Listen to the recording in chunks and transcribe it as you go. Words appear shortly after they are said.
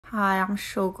Hi, I'm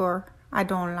Sugar. I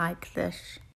don't like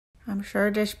this. I'm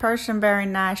sure this person very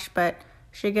nice, but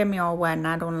she get me all wet and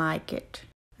I don't like it.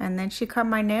 And then she cut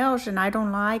my nails and I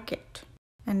don't like it.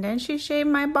 And then she shaved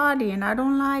my body and I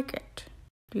don't like it.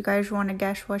 Do you guys want to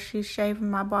guess what she's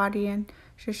shaving my body in?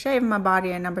 She's shaving my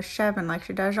body in number 7 like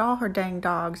she does all her dang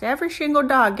dogs. Every single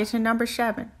dog gets in number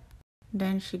 7.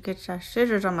 Then she gets her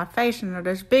scissors on my face and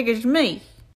they're as big as me.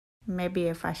 Maybe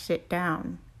if I sit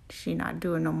down, she not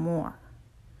doing no more.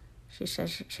 She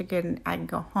says I can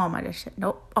go home. I just said,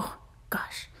 nope. Oh,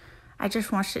 gosh. I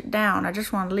just want to sit down. I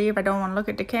just want to leave. I don't want to look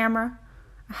at the camera.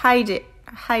 I hide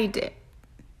it.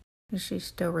 And she's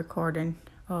still recording.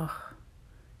 Ugh.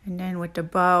 And then with the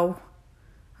bow,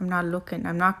 I'm not looking.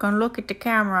 I'm not going to look at the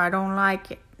camera. I don't like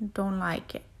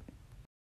it.